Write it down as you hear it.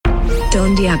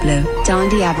Don Diablo. Don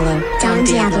Diablo. Don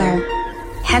Diablo.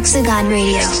 Hexagon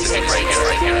Radio.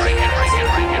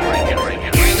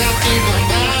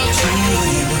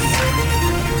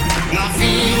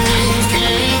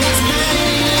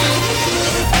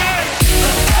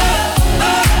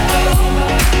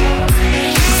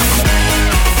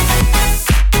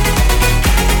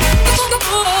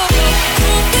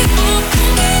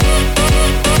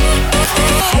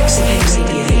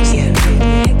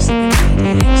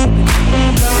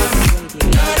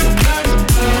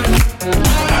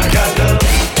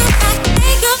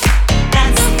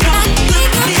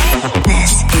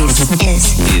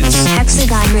 Is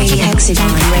Hexagon Radio. Hexagon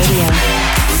Radio.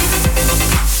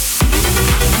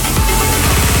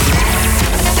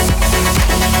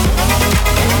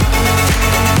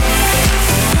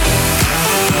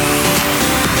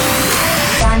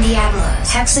 Don Diablo.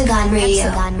 Hexagon Radio.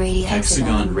 Hexagon Radio.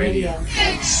 Hexagon Radio.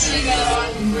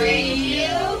 Hexagon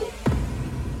Radio.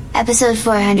 Episode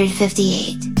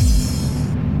 458.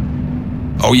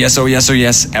 Oh yes, oh yes, oh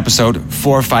yes. Episode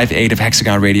 458 of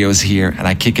Hexagon Radio is here, and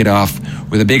I kick it off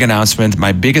with a big announcement.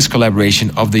 My biggest collaboration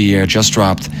of the year just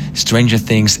dropped. Stranger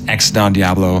Things X Don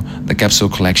Diablo, the capsule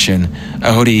collection,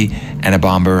 a hoodie and a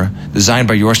bomber, designed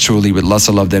by yours truly with lots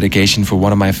of love dedication for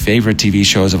one of my favorite TV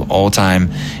shows of all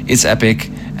time. It's epic,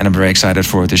 and I'm very excited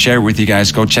for it to share it with you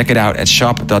guys. Go check it out at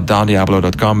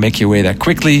shop.dondiablo.com. Make your way there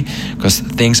quickly, because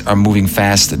things are moving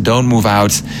fast. Don't move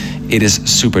out. It is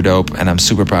super dope, and I'm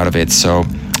super proud of it. So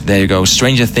there you go.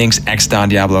 Stranger Things X Don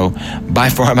Diablo, by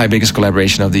far my biggest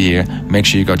collaboration of the year. Make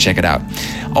sure you go check it out.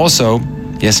 Also,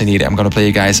 yes indeed, I'm going to play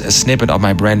you guys a snippet of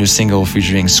my brand new single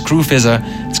featuring Scrufizzer.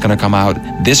 It's going to come out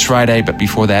this Friday, but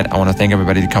before that, I want to thank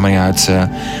everybody coming out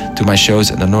to my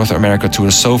shows at the North America tour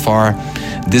so far.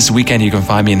 This weekend, you can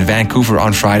find me in Vancouver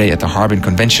on Friday at the Harbin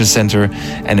Convention Center,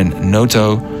 and in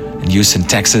Noto in Houston,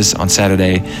 Texas on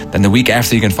Saturday. Then the week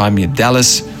after, you can find me at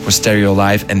Dallas for Stereo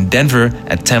Live and Denver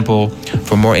at Temple.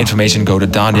 For more information, go to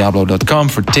dondiablo.com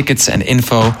for tickets and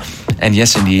info. And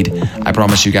yes, indeed, I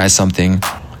promise you guys something.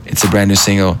 It's a brand new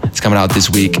single. It's coming out this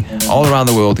week. All around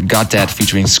the world, Got That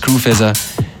featuring Scrufizzer.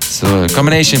 So a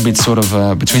combination between sort of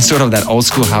that old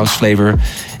school house flavor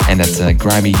and that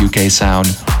grimy UK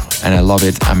sound. And I love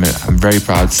it. I'm very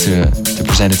proud to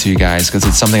present it to you guys, because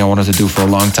it's something I wanted to do for a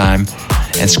long time.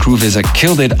 And Scrufizzer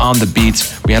killed it on the beat.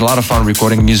 We had a lot of fun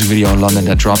recording a music video in London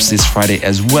that drops this Friday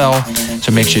as well.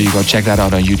 So make sure you go check that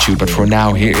out on YouTube. But for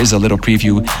now, here is a little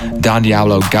preview. Don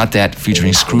Diablo Got That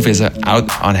featuring Scrufizzer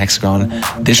out on Hexagon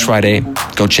this Friday.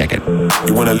 Go check it.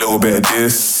 You want a little bit of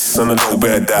this and a little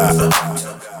bit of that.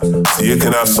 So you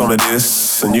can have some of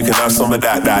this, and you can have some of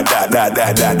that.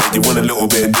 You want a little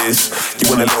bit of this, you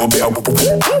want a little bit of...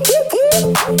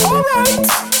 Alright.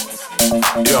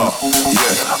 Yeah.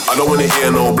 I don't wanna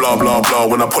hear no blah blah blah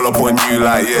when I pull up on you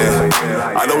like yeah.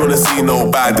 I don't wanna see no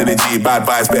bad energy, bad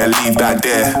vibes, better leave that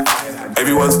there.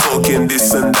 Everyone's talking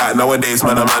this and that nowadays,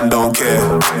 man, a man don't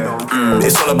care.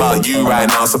 It's all about you right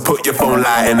now, so put your phone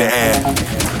light in the air.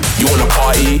 You wanna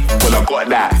party? Well, I got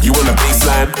that. You want a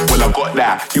baseline? Well, I got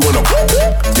that. You wanna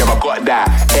yeah, I got that.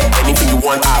 Anything you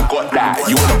want, I got that.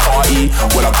 You wanna party?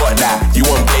 Well, I got that. You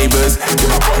want flavors? Yeah,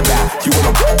 I got that. You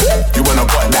wanna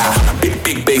got that.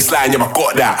 Big baseline, yeah, I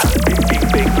got that. Big baseline, yeah, I got that. Big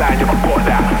baseline, yeah, I got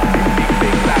that.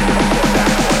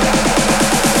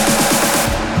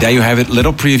 There you have it,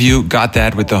 little preview. Got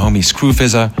That with the homie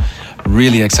Scrufizzer.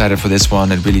 Really excited for this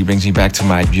one. It really brings me back to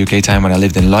my UK time when I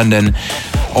lived in London.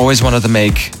 Always wanted to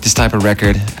make this type of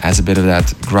record, has a bit of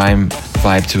that grime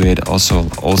vibe to it, also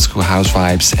old school house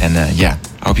vibes, and yeah,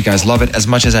 I hope you guys love it as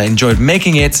much as I enjoyed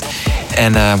making it.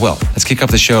 And well, let's kick off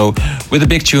the show with a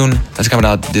big tune that's coming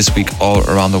out this week all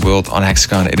around the world on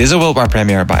Hexagon. It is a worldwide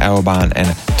premiere by Aiobahn and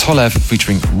Tollef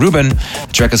featuring Ruben.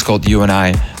 The track is called You and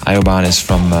I. Aiobahn is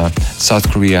from South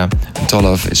Korea and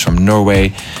Tollef is from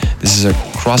Norway. This is a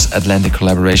cross-Atlantic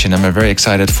collaboration. I'm very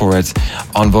excited for it.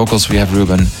 On vocals we have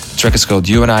Ruben. The track is called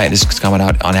You and I. This is coming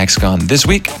out on Hexagon this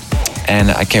week.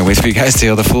 And I can't wait for you guys to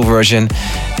hear the full version.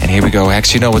 And here we go.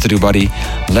 Hex, you know what to do, buddy.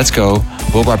 Let's go.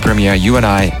 Worldwide premiere, You and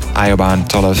I, Aiobahn,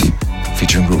 Tollef,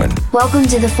 featuring Ruben. Welcome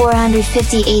to the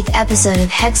 458th episode of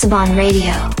Hexagon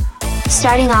Radio.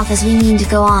 Starting off as we mean to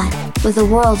go on, with a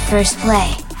world first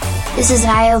play. This is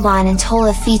Aiobahn and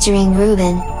Tollef featuring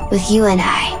Ruben, with You and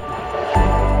I.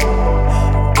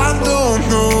 I don't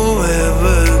know where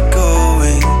we're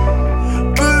going,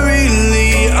 but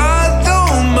really I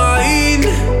don't mind,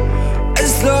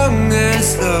 as long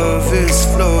as love is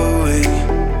flowing,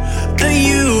 and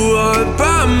you are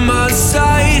by my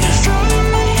side.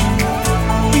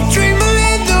 We dream a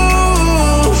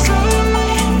little,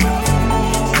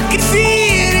 I can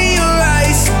see it in your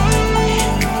eyes,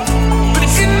 but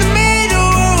it's in the middle.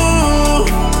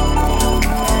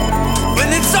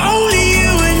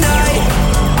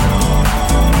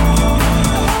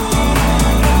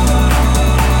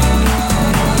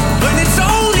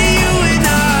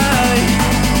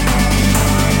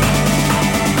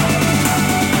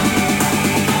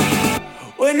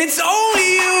 it's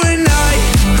only you and I.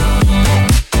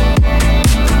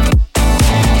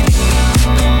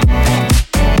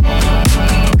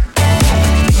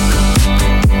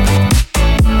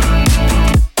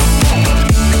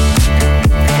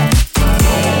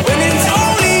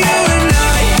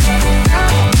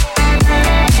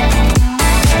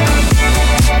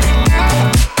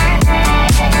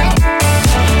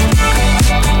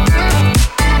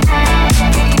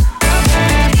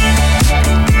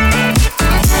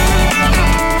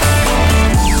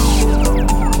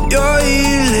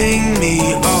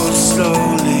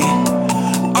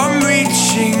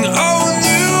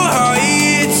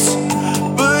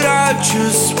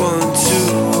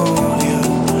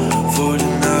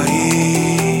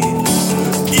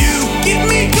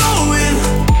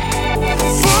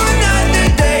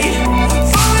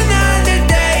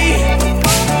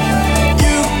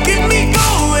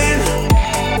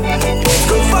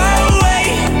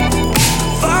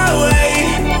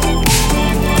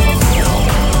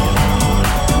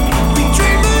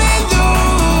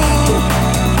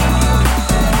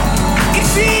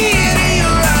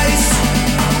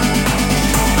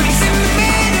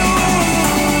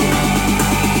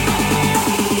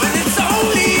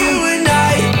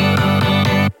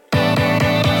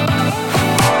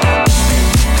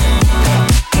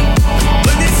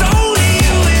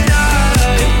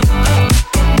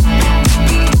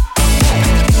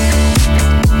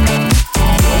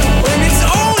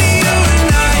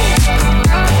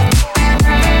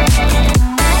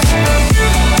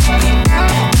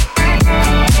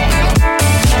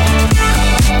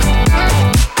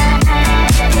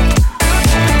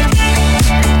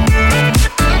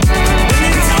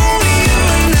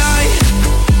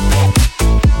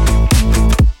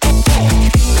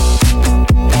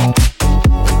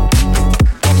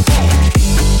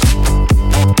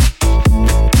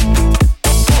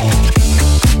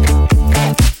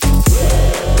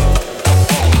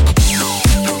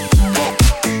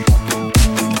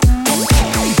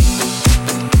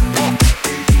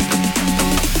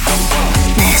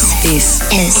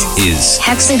 Is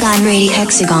Hexagon Radio.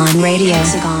 Hexagon Radio.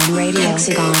 Hexagon Radio.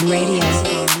 Hexagon Radio.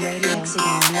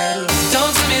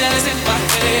 Don't tell me that it's in my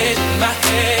head, my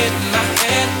head, my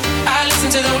head. I listen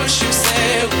to the words you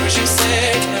say,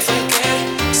 can't forget.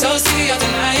 So sick of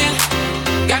denying,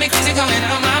 got me crazy coming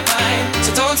out my mind.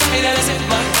 So don't tell me that it's in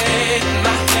my head,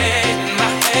 my head, my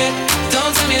head.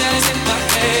 Don't tell me that it's in my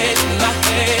head, my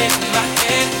head, my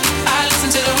head. I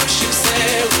listen to the words you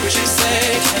say,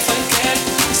 can't forget.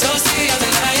 So sick of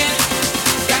denying,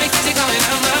 got me crazy coming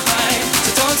out my mind.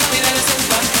 So don't tell me that it's in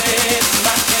my head,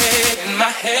 my head, in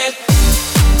my head.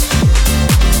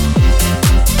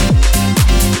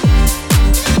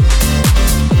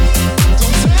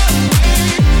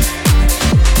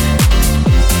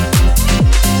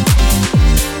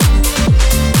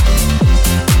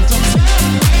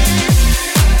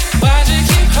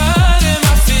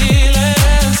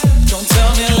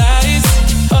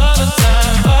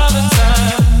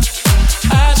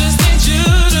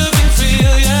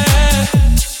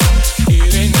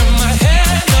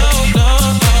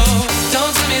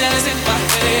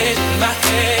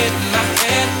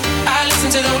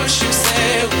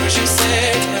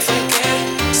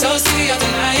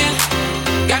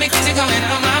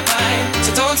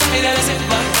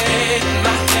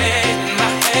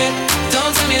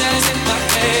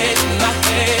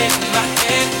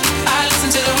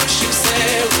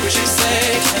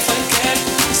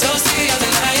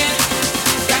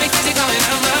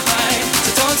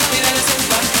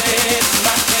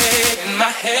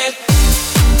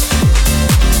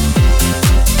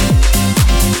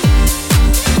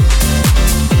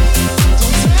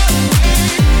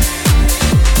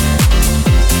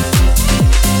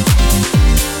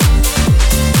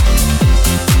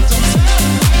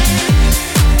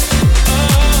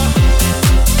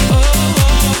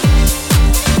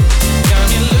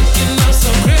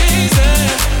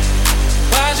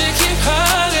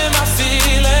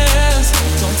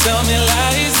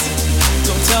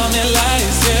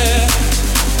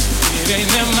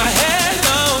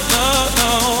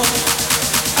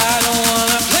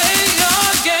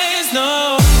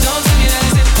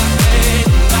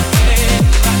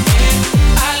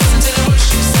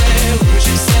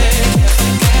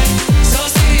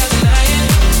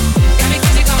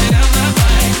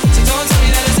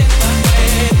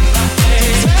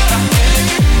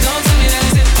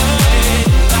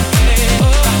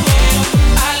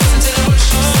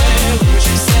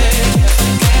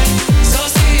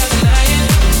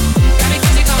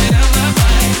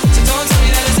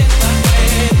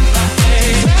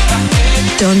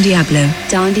 Don Diablo,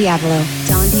 Don Diablo,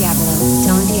 Don Diablo,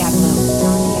 Don Diablo,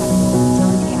 Don Diablo.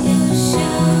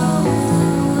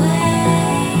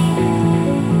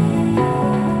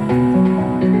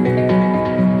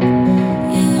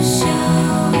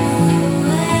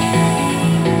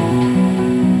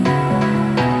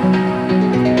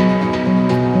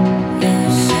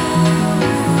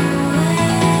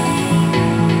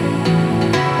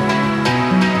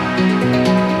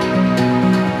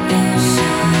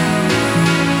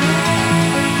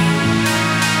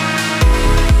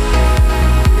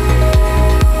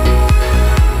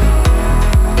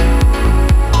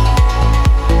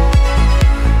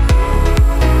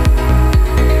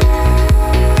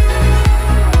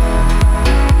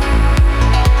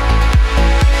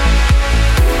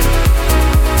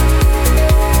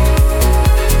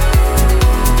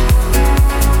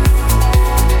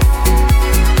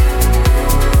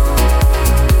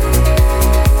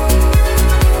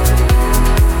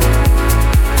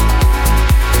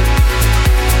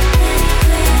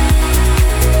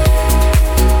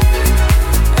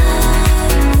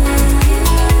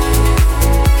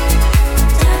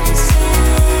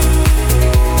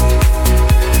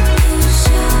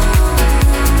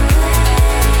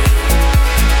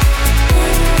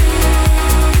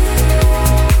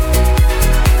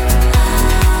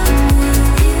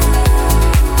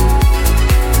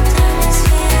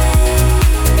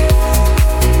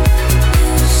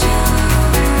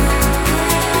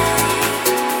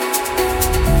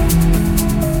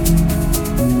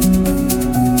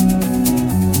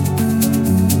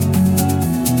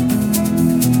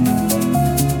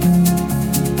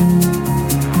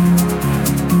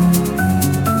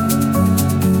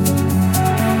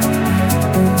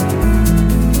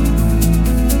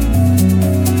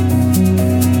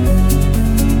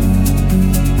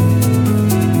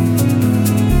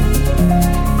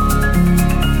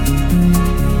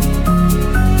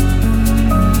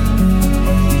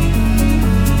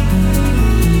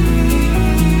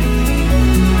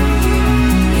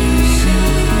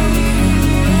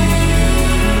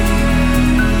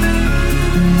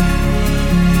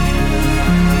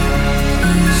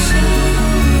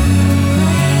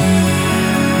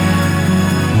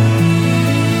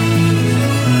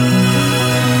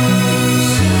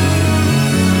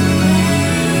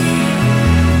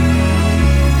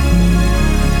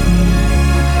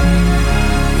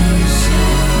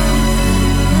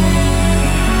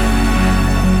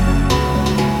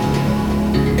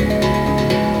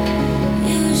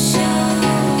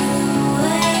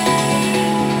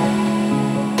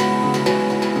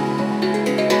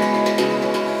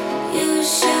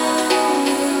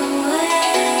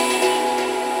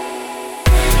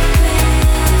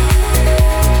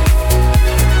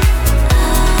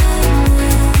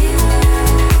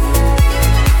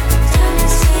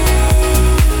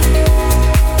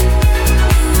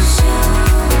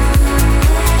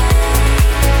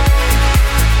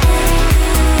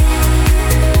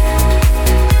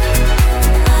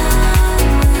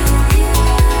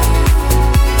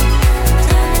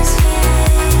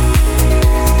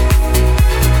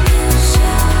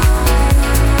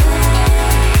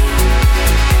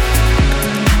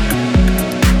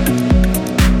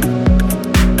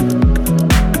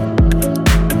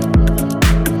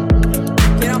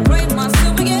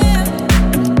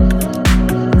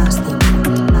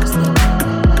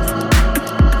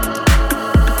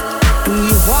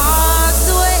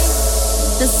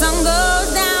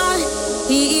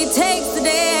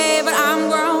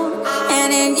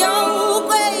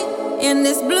 in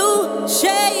this blue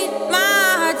shade.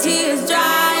 My tears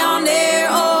dry on their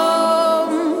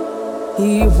own.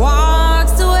 He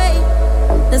walks away,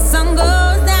 the sun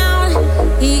goes down.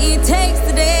 He takes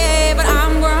the day, but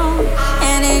I'm grown.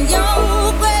 And in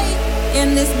your way,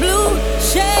 in this blue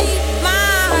shade,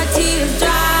 my tears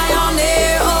dry on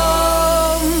their own.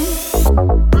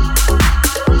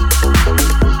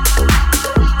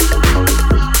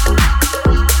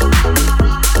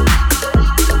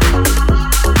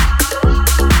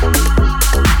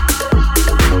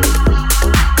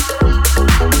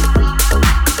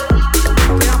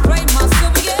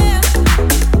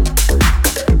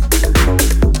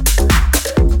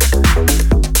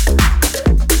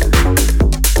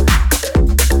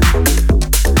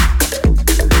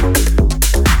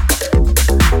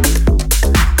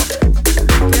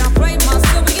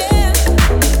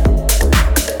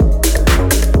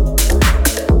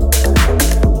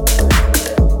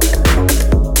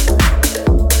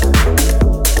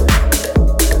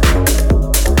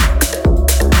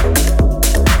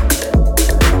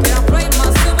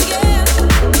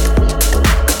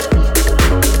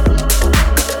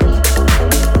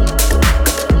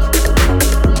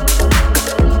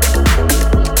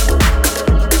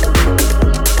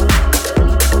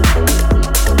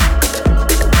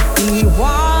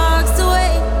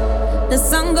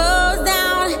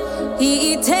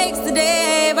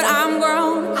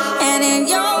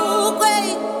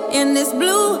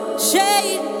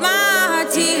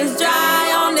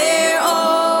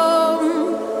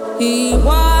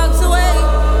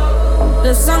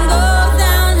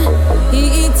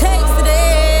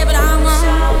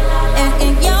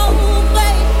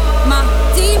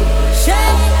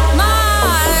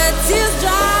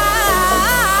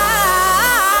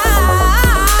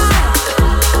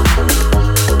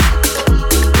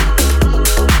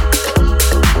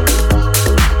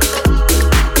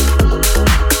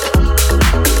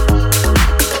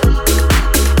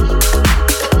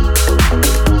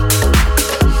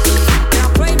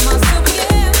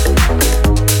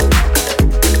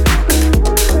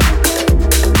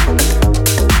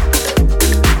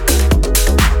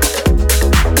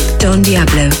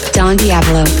 Don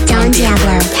Diablo,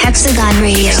 Hexagon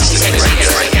Radio.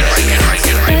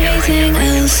 Everything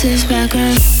else is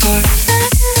background.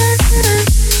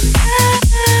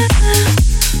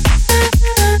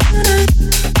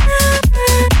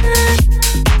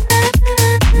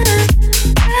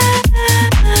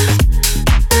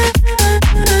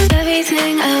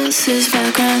 Everything else is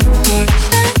background.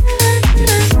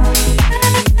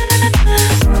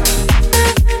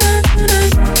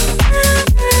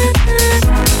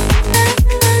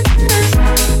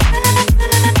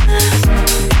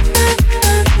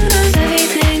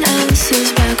 Everything else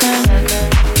is background.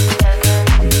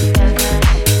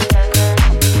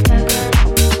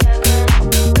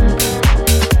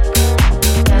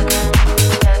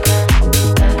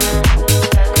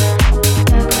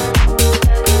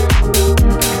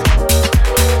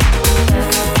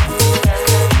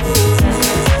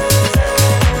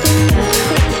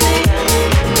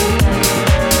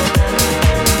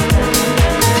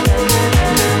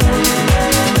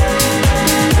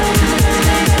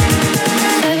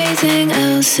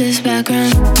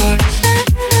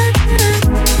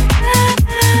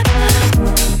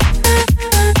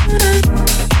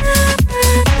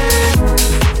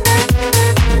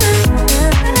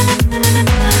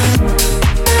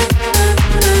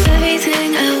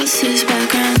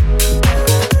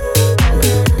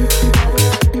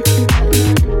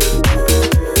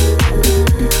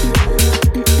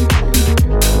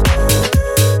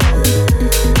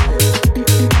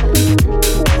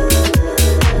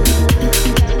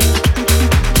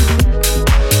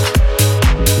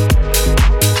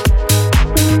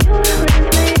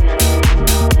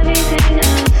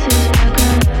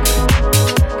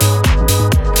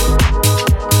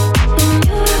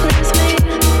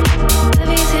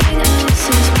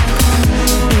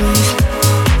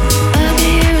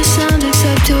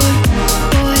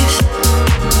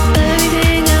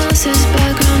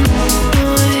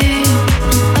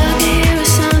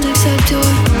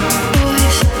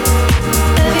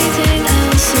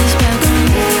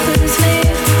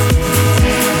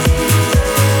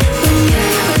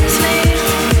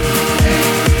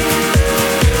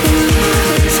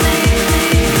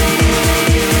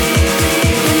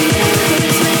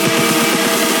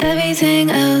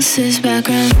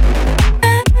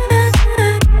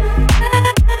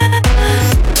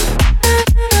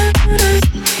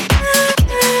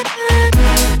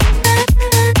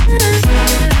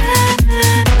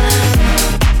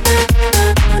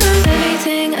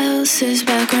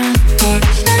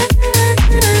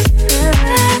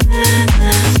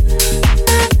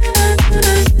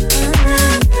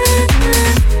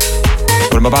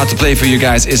 about to play for you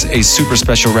guys is a super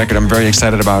special record I'm very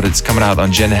excited about. It's coming out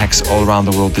on Gen Hex all around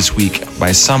the world this week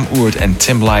by Sam Ourt and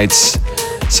Tim Lights.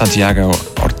 Santiago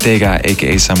Ortega,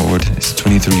 aka Sam Ourt, is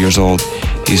 23 years old.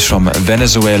 He's from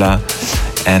Venezuela.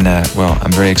 And well,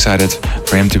 I'm very excited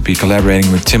for him to be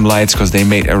collaborating with Tim Lights because they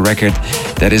made a record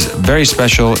that is very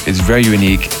special, it's very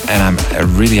unique, and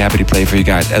I'm really happy to play for you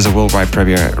guys as a worldwide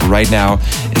premiere right now.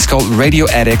 It's called Radio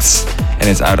Addicts, and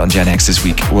it's out on Gen X this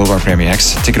week. Worldwide Premiere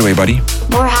X. Take it away, buddy.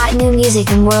 More hot new music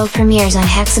and world premieres on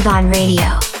Hexagon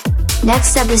Radio.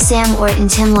 Next up is Sam Ourt and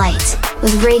Tim Lights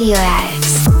with Radio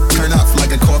Addicts. Turn up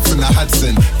like a corpse in the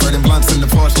Hudson, burning blunts in the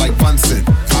porch like Bunsen,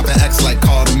 popping X like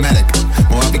call the medic.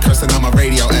 Well, I'll be cursing on my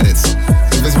radio edits.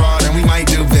 If it's raw, then we might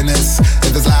do business.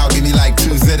 If it's loud, give me like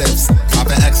 2 zit-ups,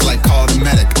 popping X like call the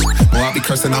medic. Well, I'll be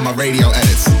cursing on my radio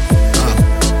edits.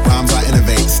 Rhymes I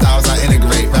innovate, styles I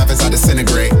integrate, rappers I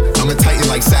disintegrate. I'm a titan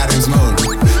like Saturn's moon,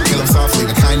 kill them softly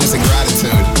with kindness and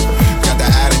gratitude. Got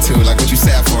that attitude like what you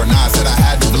said for. Nah, I said I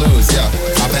had the blues, yeah.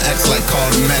 Popping X like call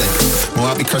the medic. Well,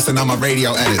 I'll be cursing on my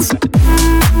radio edits.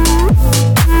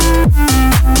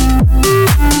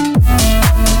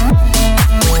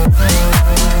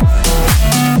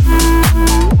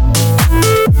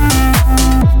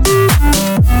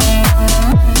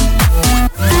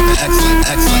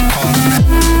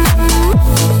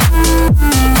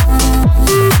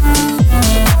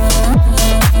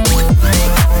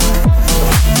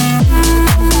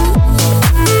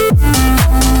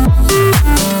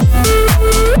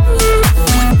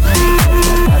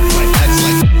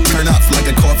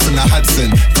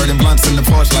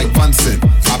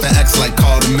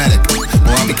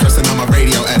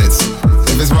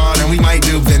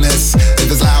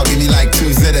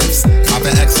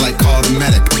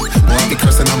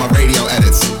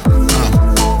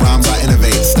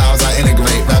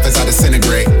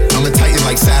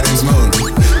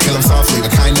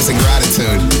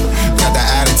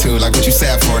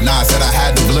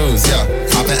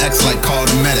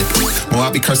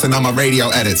 Cursing on my radio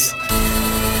edits.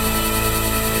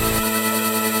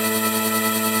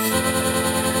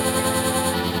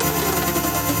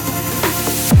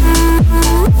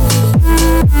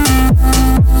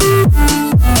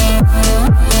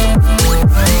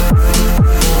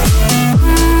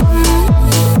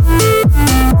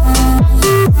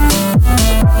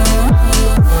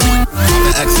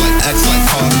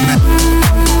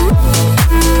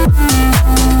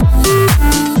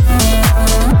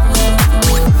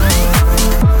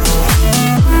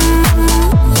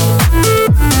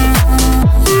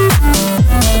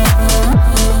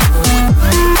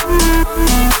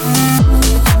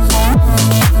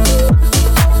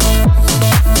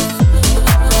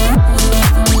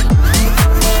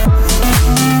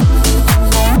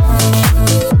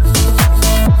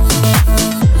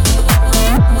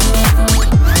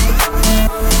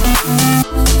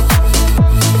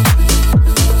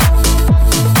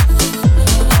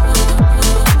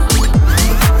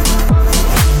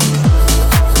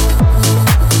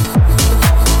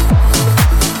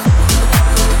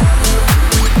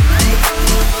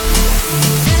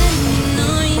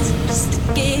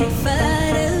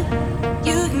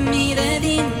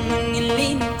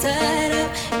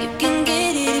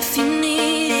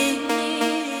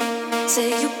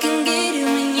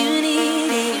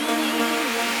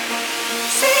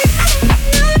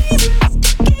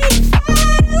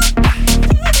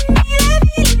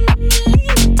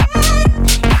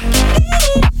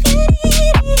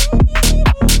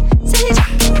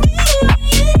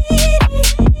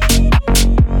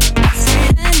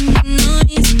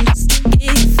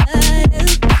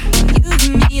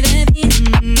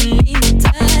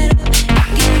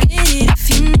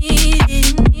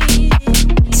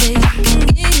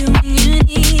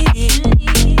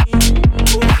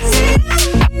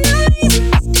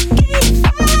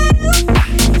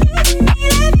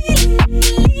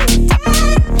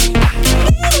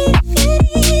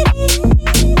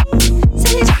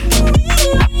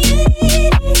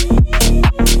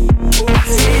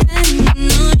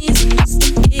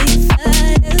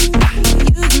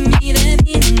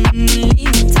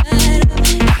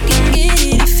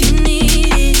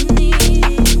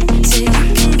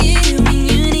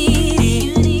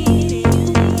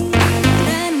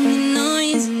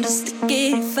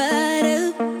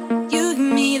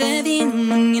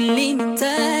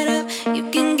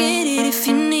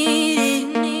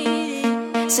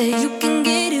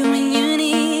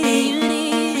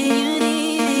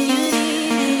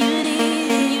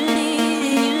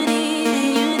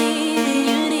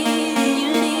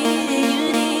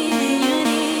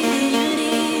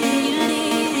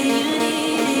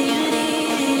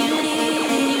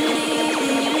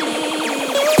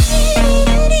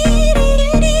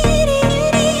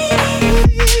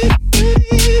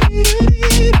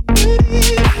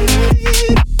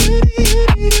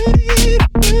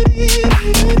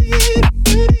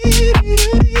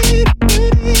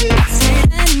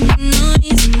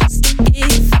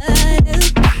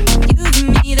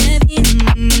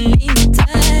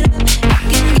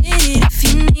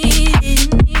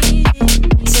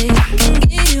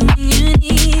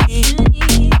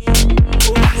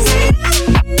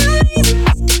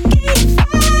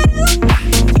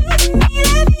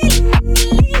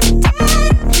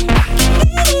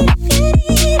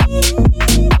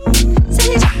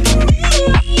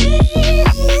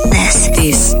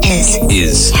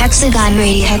 Hexagon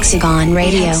Radio. Hexagon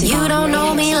Radio. You don't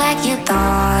know me like you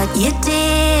thought you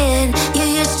did. You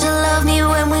used to love me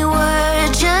when we were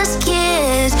just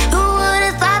kids. Who would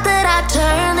have thought that I'd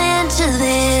turn into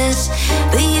this?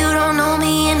 But you don't know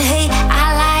me and hey,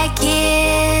 I like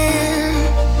it.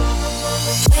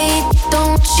 Wait,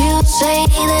 don't you say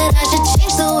that I should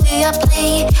change the way I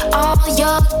play all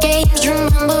your games.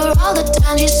 Remember all the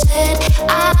times you said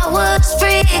I was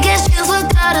free. Guess you've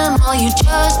forgotten all, you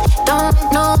just don't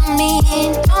know me,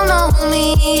 don't know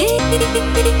me.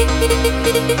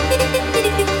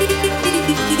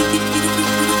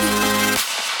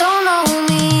 Don't know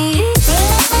me.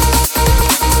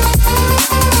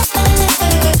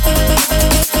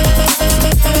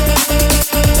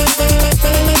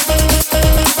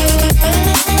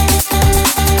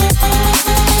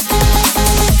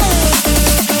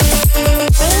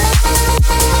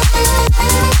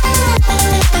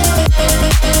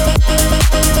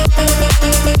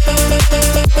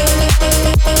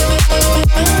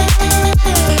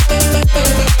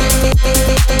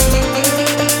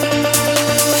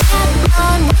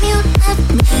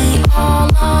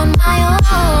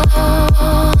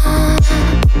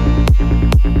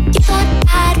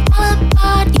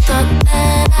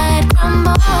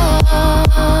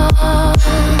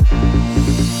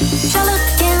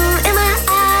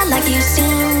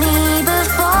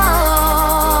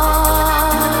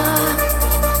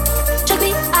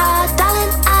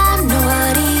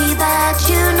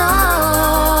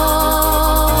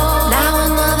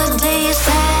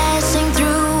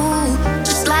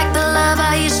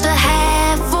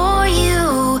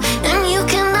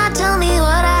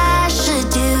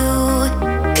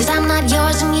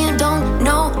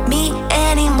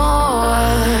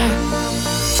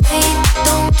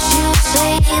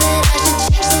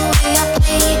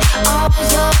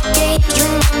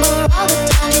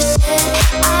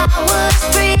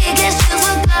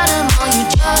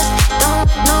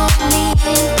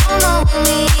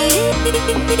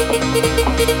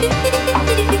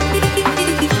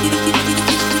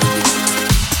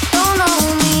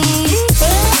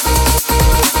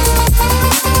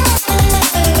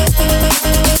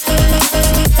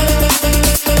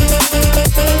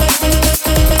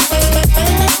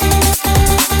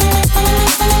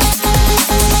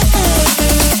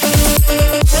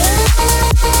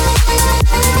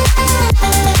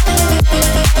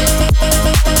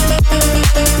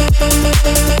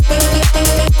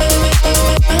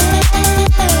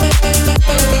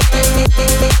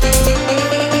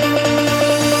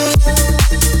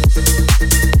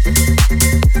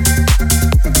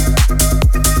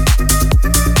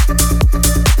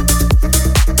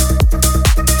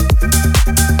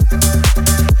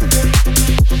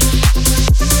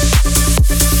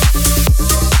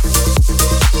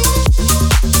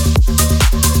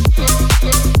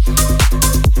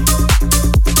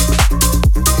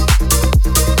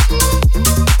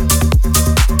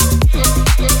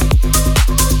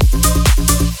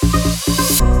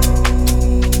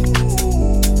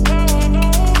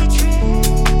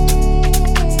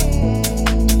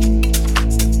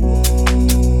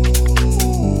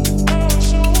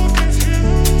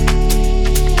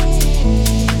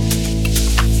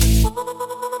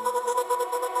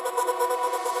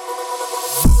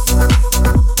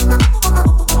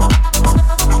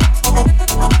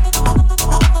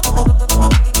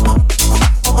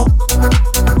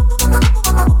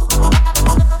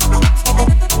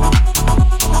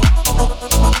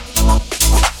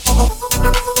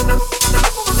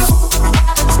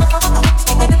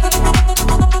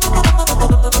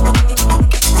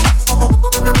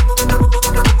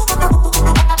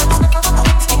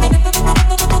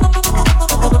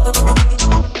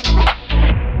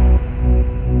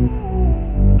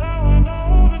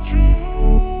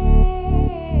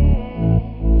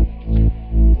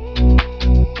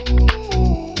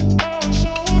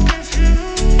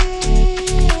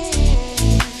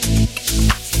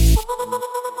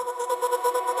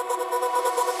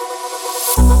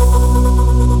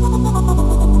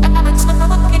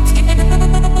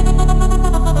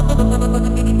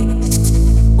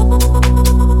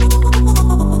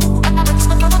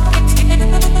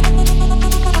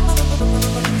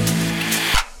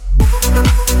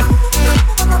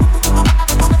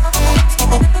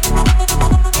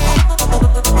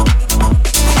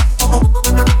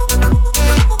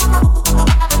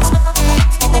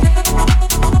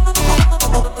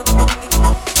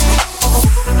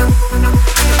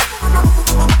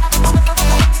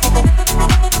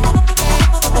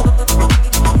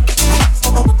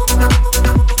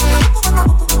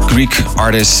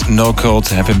 artists No Cult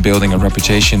have been building a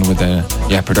reputation with a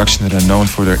production that are known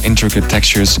for their intricate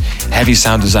textures, heavy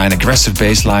sound design, aggressive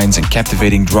bass lines, and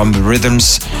captivating drum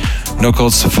rhythms. No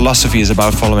Cult's philosophy is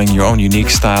about following your own unique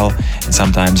style and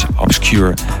sometimes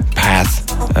obscure path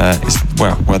is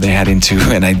where they head into,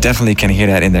 and I definitely can hear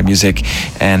that in their music.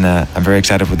 And I'm very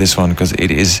excited for this one because it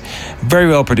is very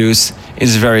well produced, it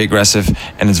is very aggressive,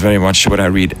 and it's very much what I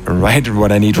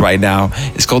need right now.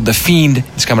 It's called The Fiend.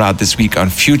 It's coming out this week on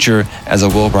Future as a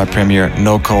worldwide premiere.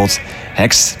 No Cult.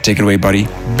 Hex, take it away, buddy.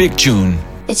 Big tune.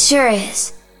 It sure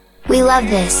is. We love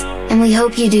this, and we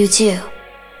hope you do too.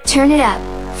 Turn it up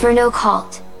for No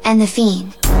Cult and The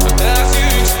Fiend.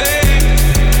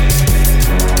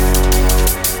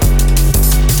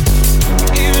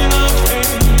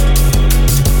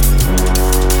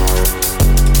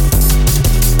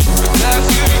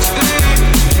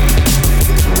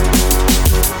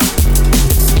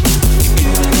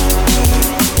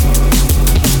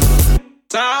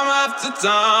 Time after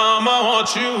time, I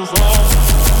want you for.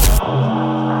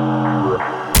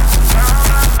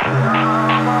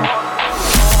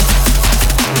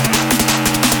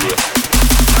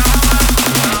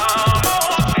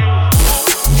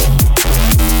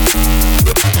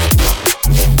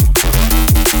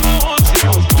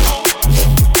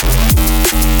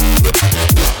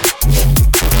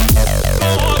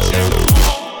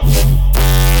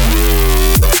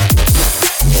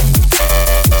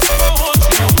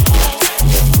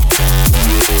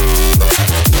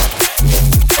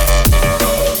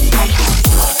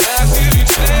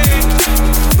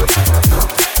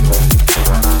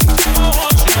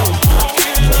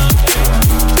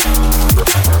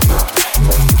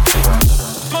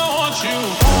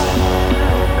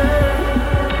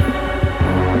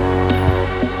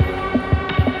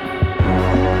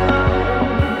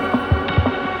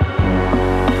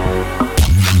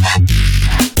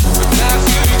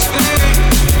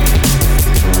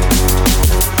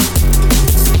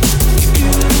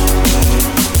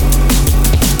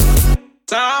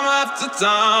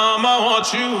 Time I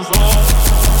want you for.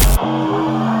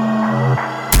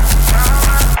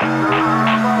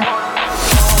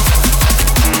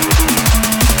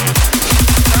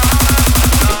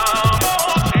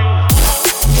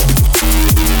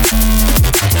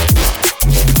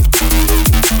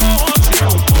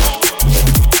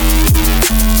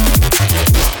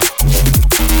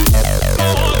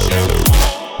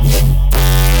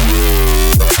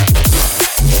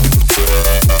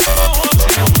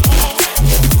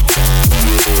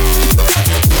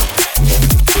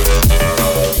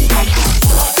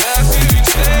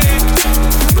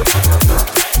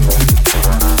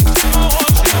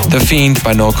 The Fiend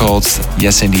by No Cult,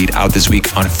 yes indeed, out this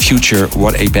week on Future.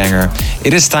 What a banger.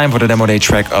 It is time for the demo day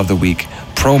track of the week.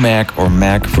 PRMGH, or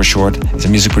Mag for short, is a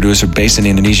music producer based in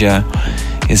Indonesia.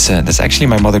 That's actually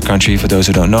my mother country, for those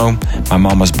who don't know. My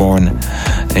mom was born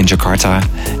in Jakarta,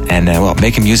 and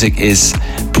making music is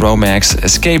PRMGH's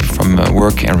escape from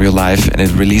work and real life, and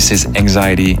it releases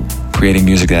anxiety, creating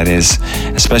music that is,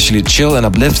 especially chill and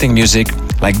uplifting music,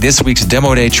 like this week's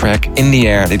demo day track, In the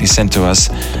Air, that he sent to us.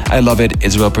 I love it,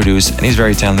 it's well produced, and he's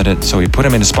very talented, so we put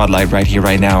him in the spotlight right here,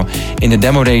 right now, in the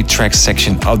demo day tracks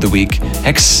section of the week.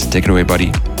 Hex, take it away,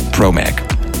 buddy.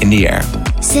 PRMGH, In the Air.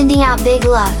 Sending out big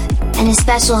love, and a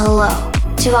special hello,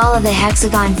 to all of the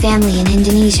Hexagon family in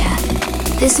Indonesia.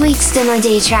 This week's demo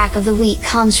day track of the week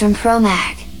comes from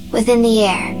PRMGH, with In the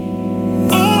Air.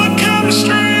 Oh,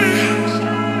 chemistry.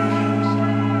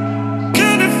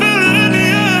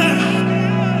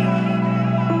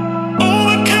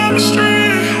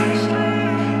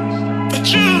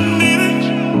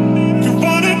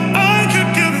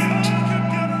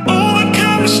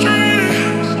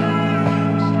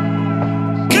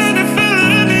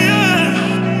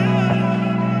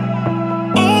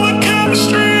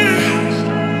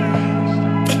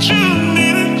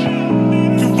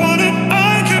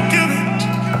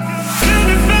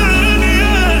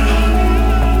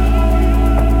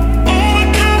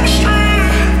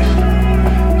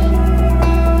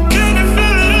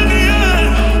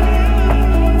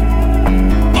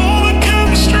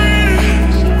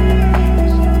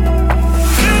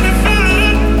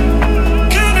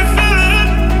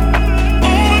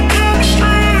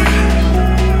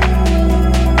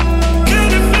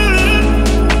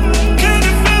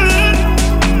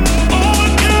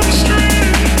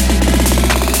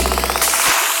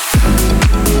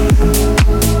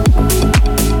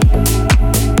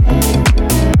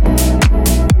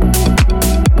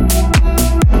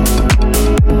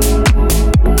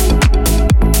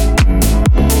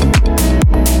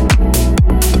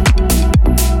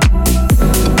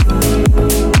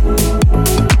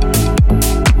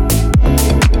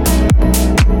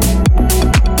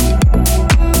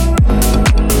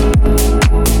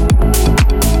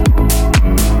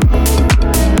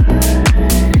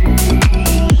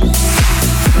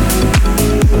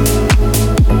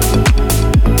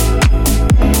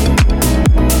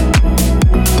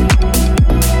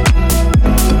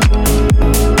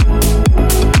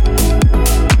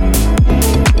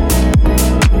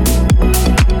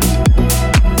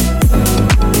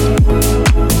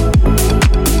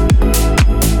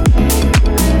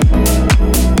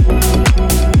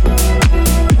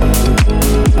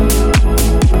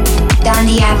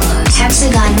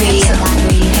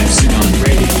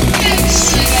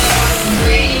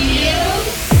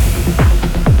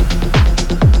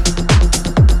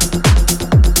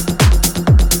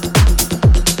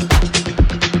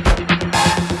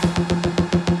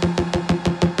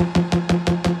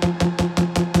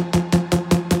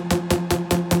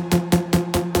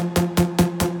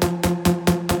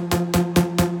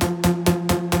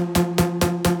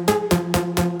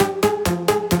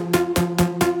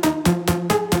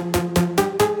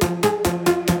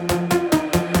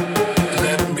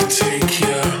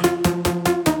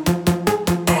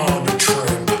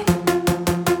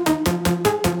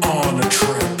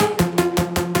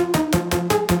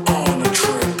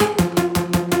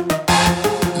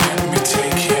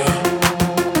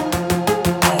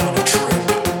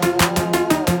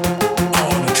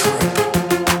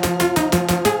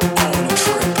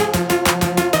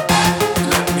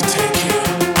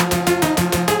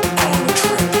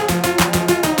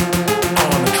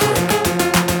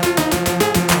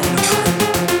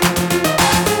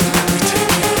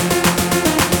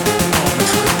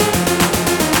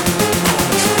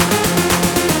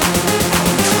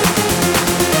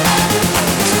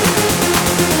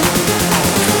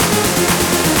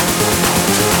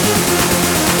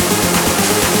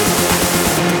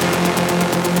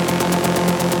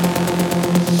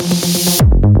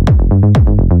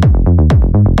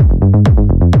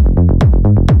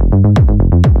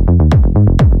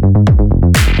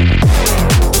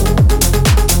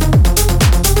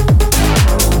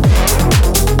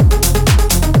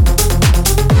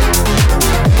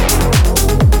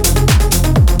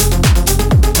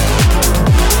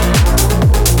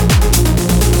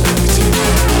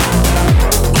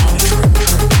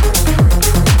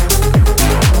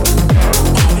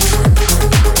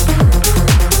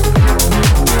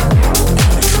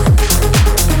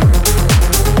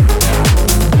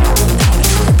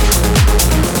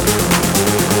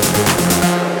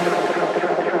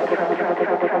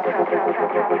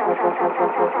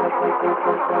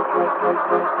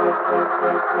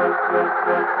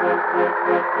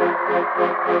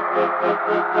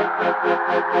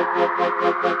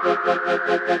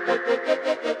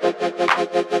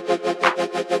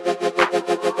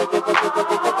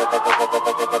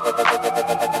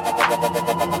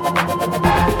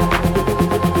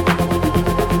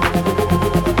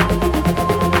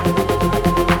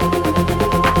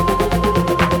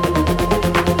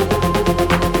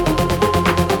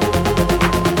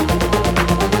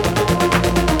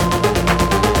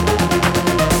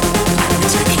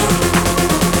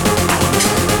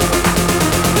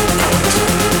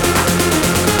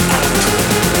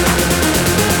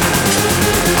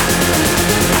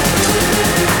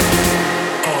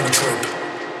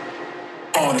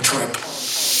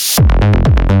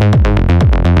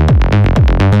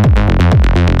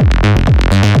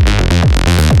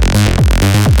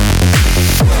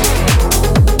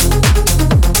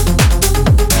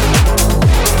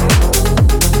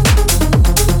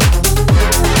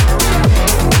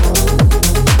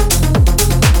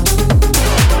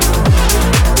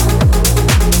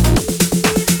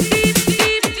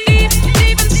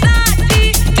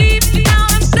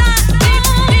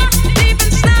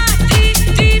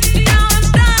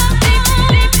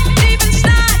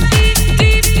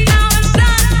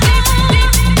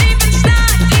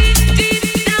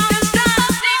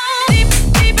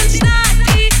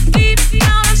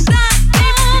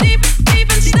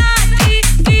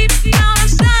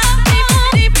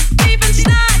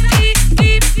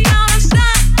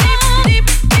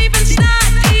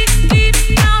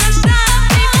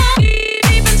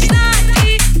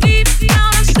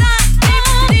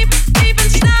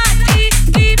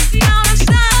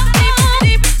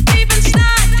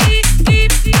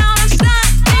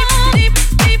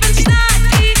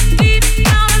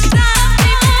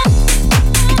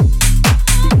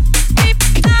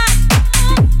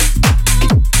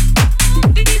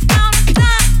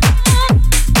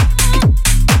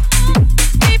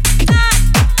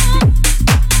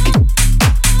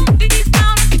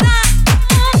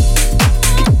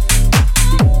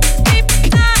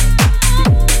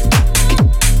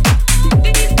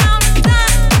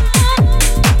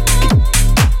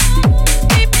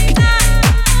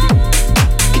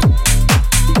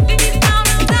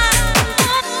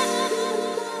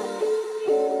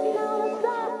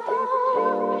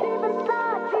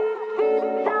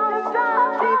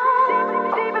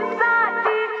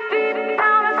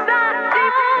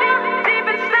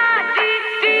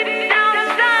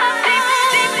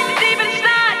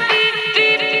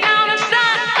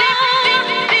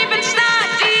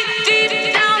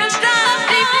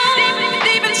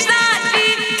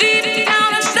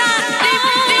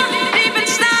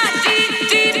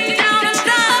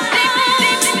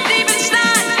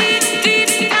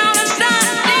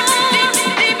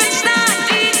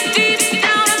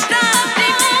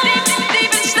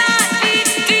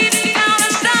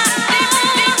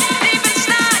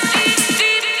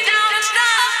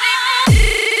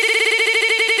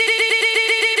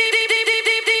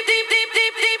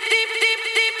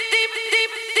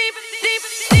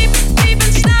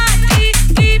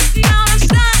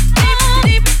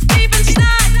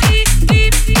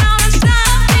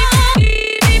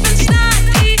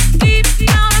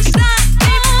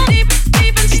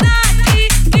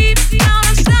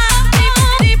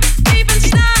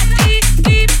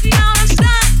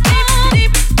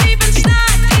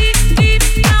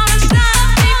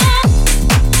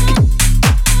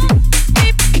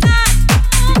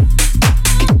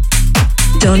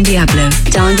 Don Diablo,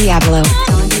 Don Diablo,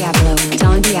 Don Diablo,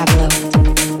 Don Diablo.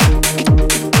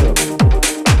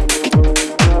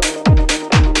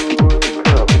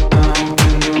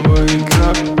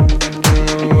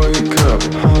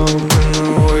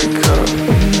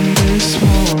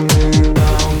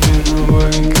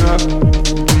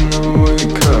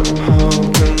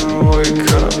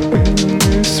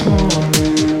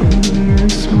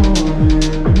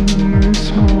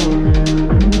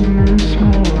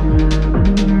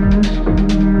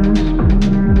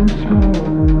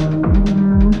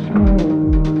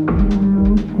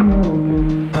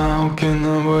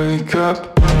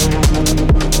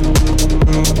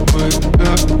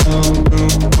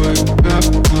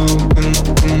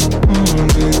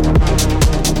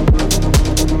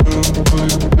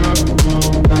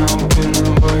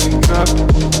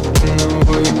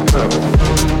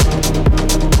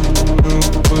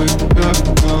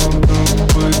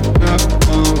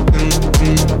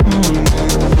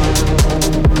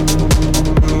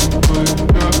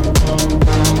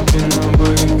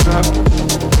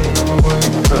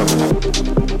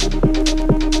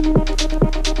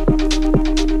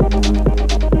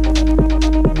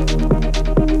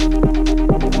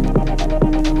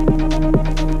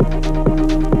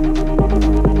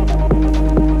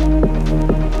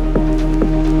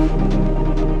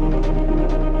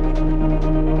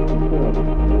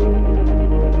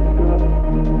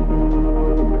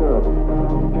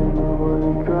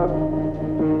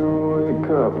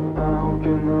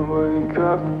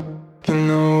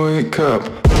 wake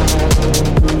up.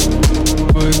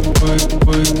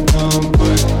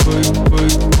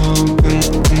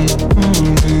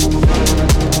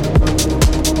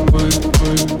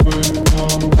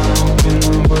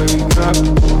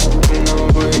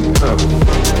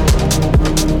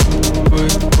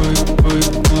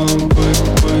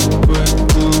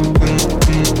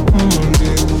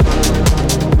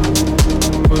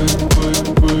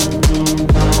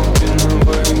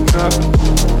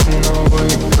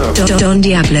 Don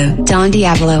Diablo. Don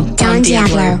Diablo. Don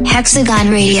Diablo. Hexagon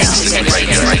Radio.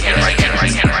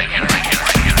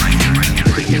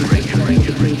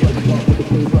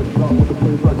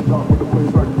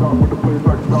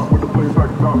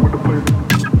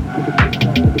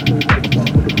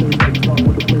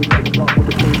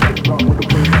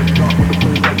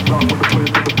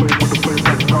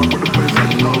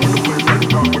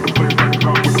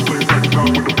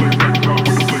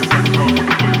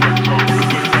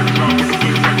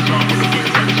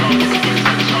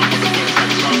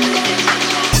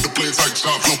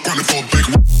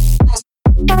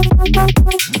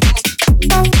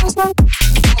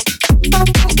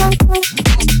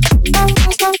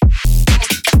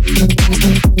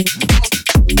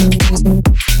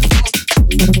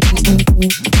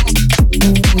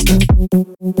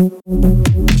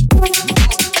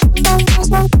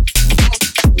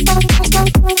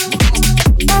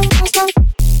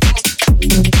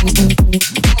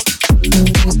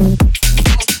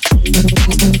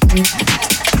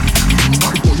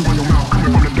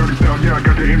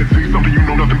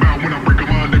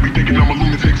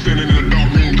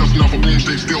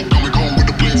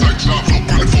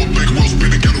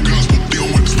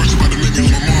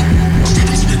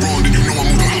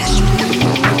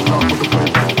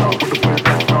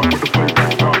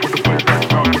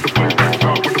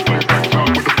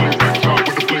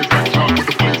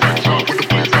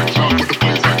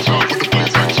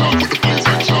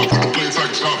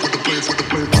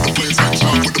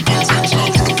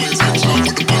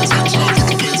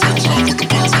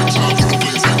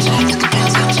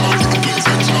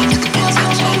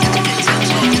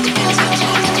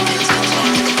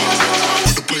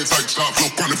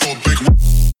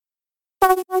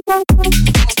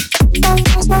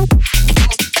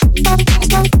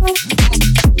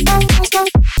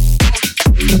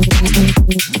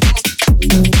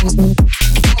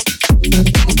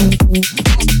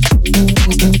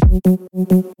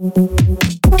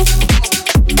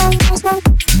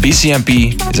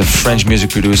 BCMP is a French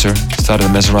music producer. Started to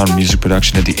mess around with music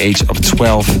production at the age of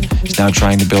 12. He's now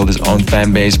trying to build his own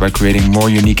fan base by creating more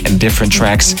unique and different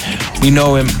tracks. We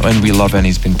know him and we love him.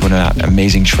 He's been putting out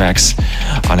amazing tracks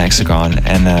on Hexagon.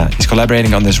 And he's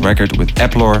collaborating on this record with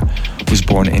Eplor, who's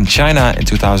born in China in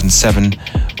 2007,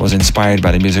 was inspired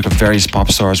by the music of various pop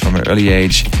stars from an early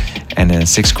age. And in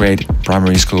 6th grade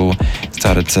primary school,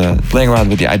 started playing around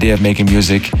with the idea of making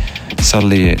music.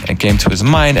 Suddenly it came to his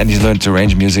mind and he learned to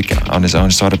arrange music on his own,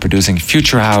 started producing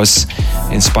future house,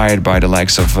 inspired by the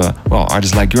likes of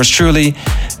artists like yours truly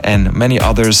and many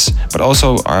others, but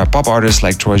also our pop artists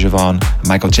like Troye Sivan,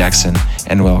 Michael Jackson,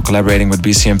 and collaborating with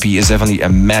BCMP is definitely a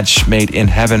match made in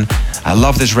heaven. I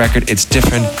love this record, it's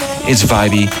different, it's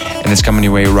vibey, and it's coming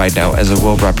your way right now as a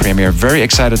worldwide premiere. Very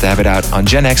excited to have it out on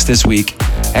Gen X this week.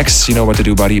 X, you know what to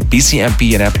do, buddy.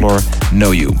 BCMP and Eplor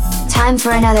know you. Time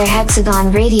for another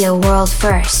Hexagon Radio World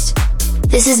First.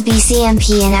 This is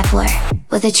BCMP and Eplor,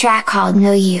 with a track called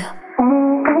Know You.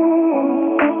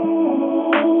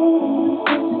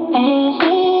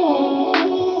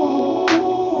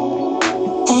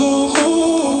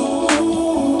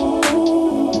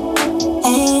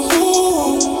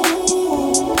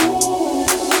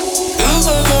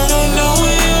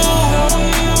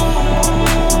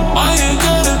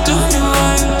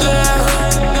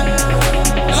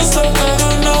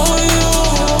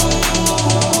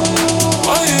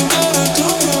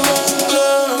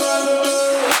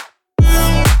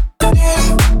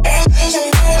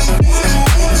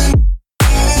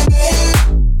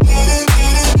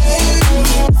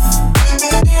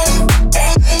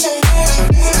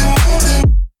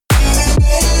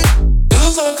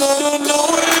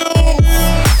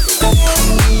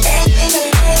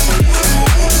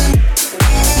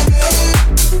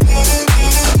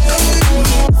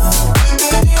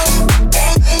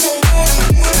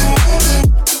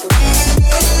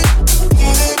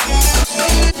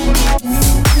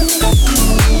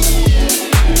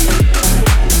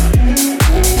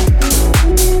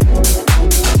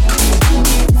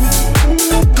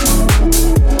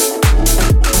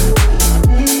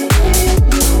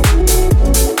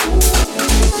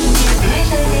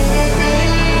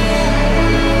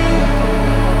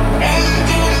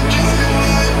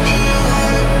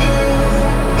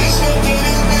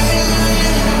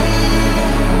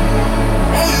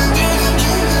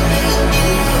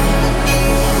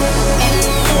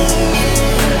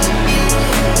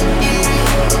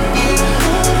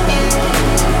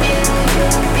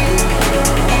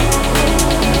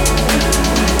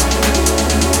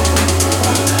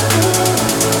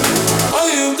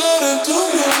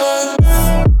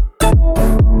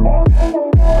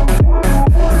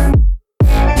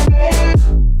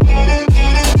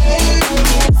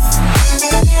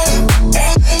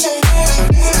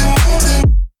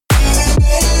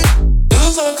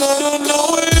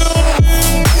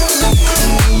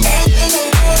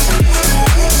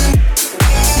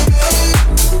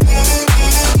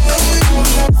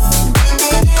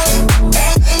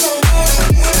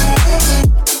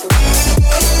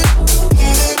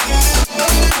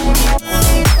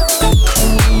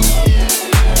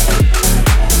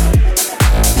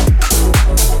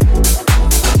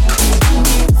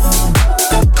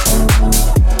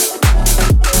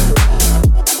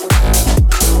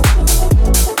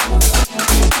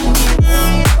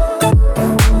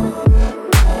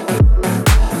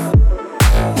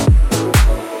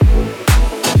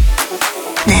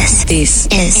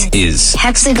 is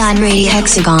Hexagon Radio.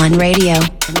 Hexagon Radio.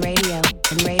 Radio.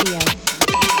 Radio.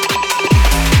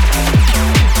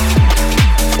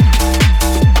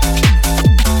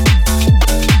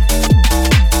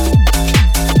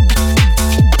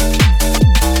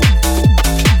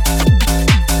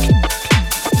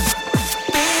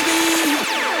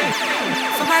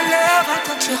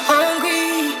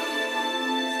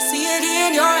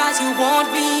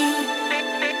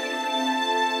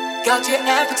 Got your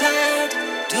appetite,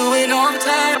 doing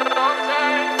overtime.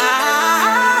 I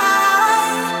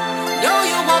know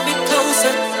you want me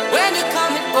closer when you're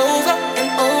coming over and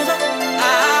over.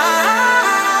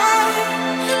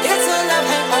 It's a love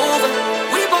hangover.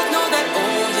 We both know that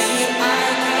only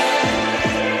I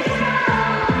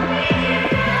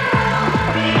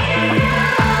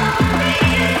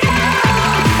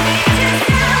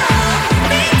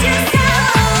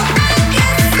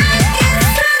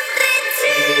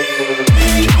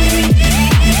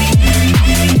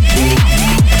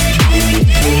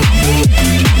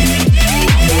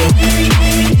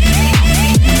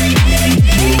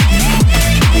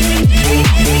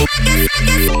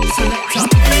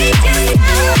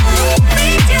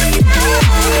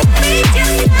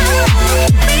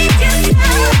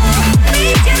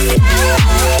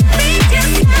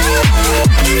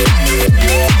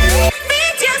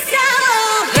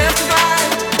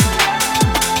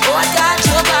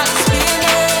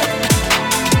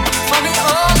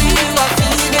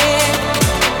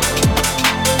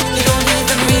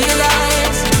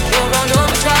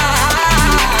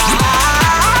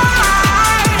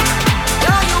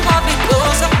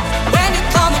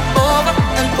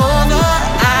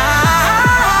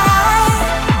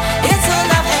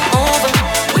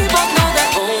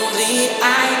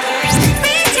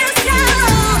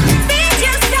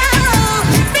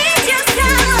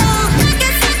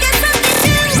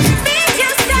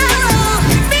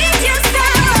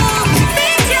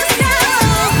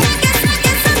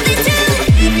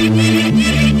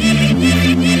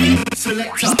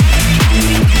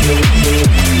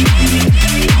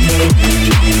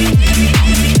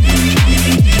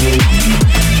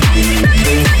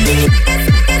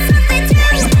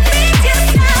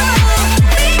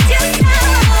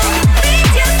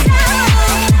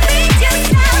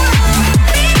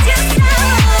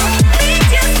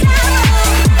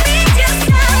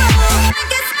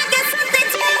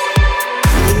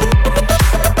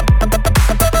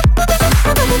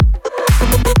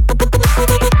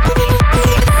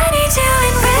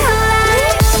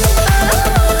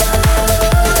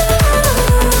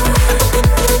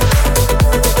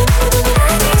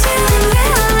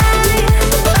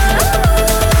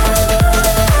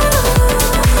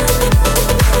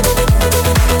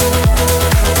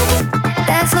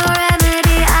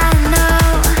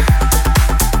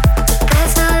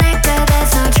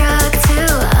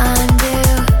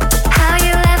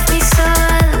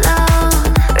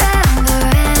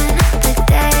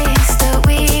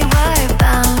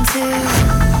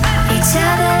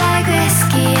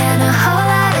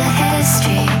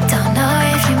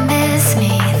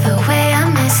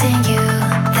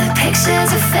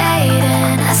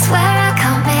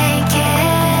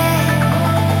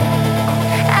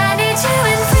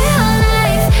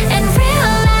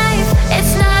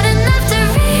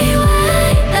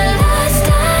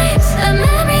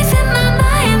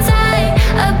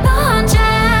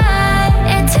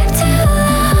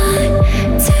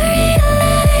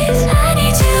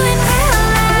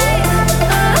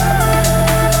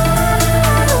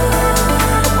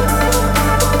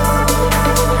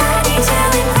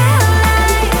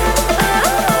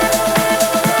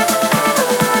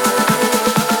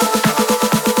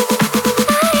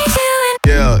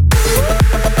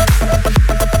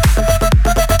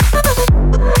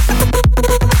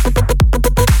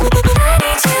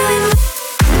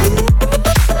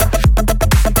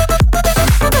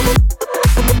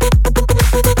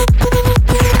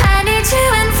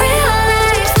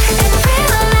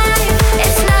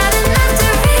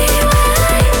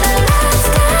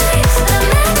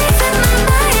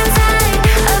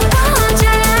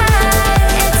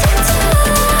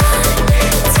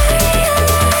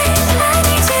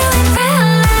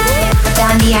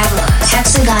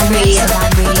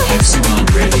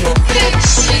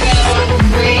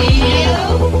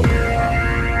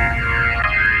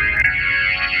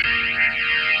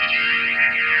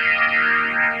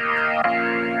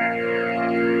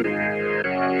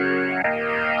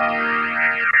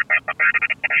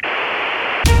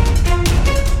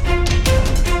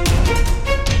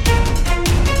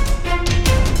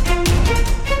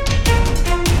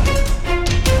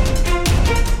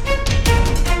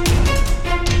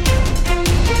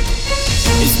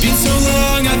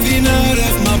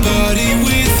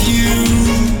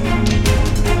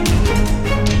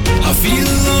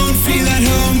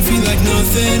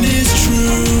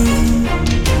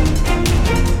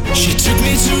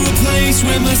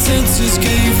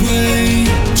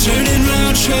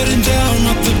down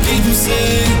what the people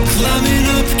say. Climbing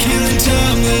up, killing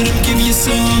time, let him give you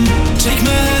some. Take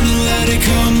my hand and let it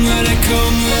come, let it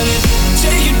come, let it.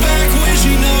 Take it back when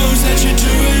she knows that you're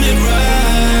doing it right.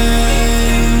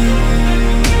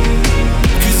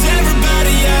 'Cause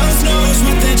everybody else knows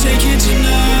what they're taking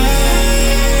tonight.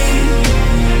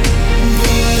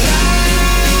 But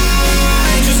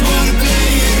I just wanna play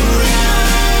it right.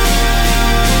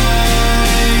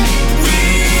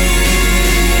 We're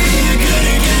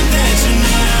gonna get there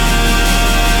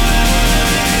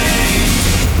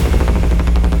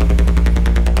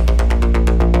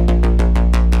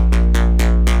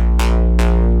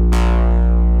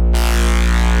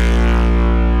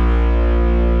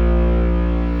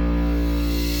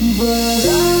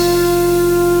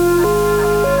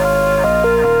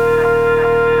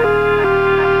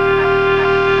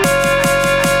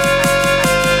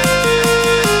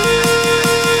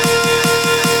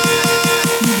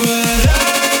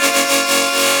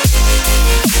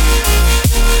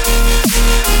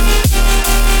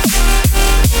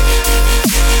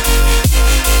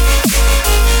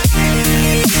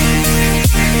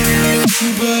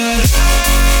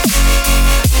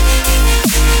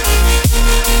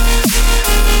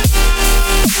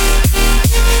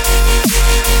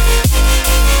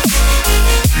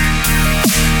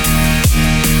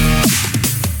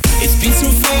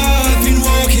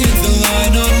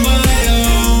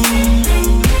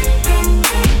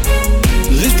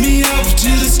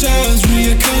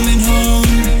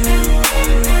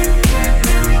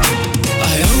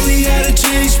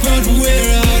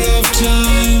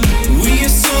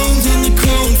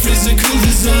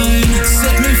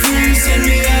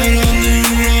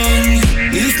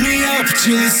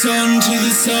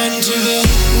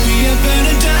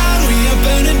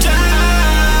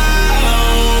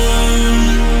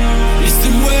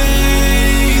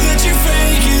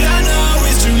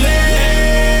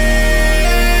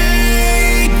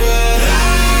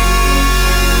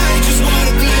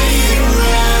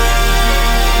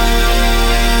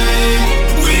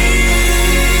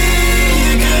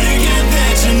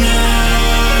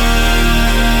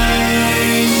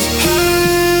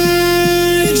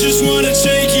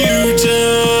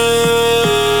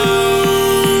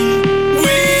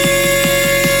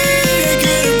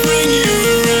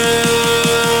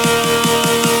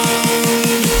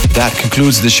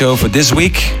concludes the show for this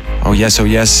week. Oh yes,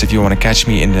 if you want to catch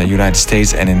me in the United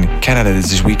States and in Canada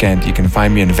this weekend, you can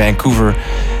find me in Vancouver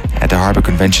at the Harbor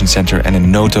Convention Center and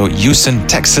in Noto, Houston,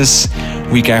 Texas.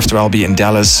 Week after I'll be in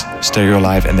Dallas, Stereo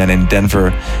Live, and then in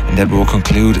Denver, and that will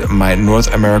conclude my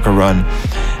North America run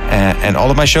and all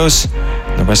of my shows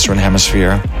in the Western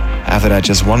Hemisphere. After that,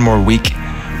 just one more week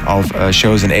of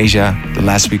shows in Asia, the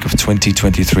last week of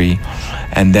 2023.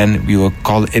 And then we will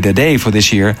call it a day for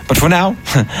this year. But for now,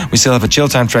 we still have a chill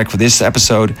time track for this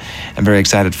episode. I'm very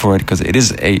excited for it because it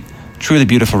is a truly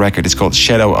beautiful record. It's called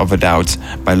Shadow of a Doubt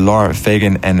by Laura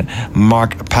Fagan and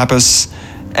Mark Pappas.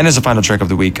 And as a final track of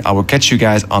the week, I will catch you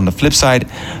guys on the flip side.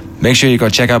 Make sure you go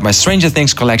check out my Stranger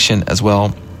Things collection as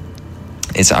well.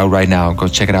 It's out right now. Go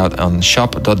check it out on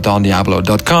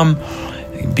shop.dondiablo.com.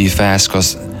 Be fast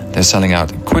because they're selling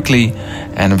out quickly,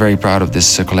 and I'm very proud of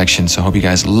this collection, so I hope you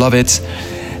guys love it.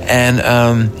 And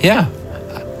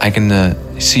I can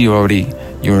see you already.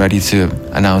 You're ready to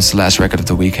announce the last record of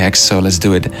the week, Hex, so let's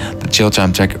do it. The chill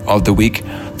time track of the week.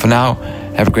 For now,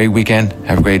 have a great weekend,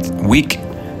 have a great week,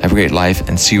 have a great life,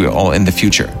 and see you all in the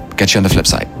future. Catch you on the flip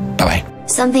side. Bye-bye.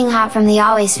 Something hot from the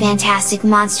always fantastic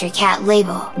Monster Cat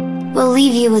label. We'll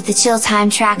leave you with the chill time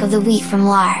track of the week from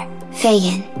Laura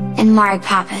Fagan and Mark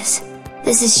Pappas.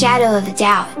 This is Shadow of a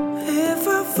Doubt. If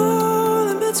I fall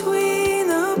in between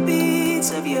the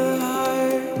beats of your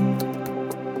heart,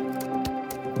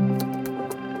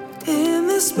 in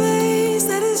the space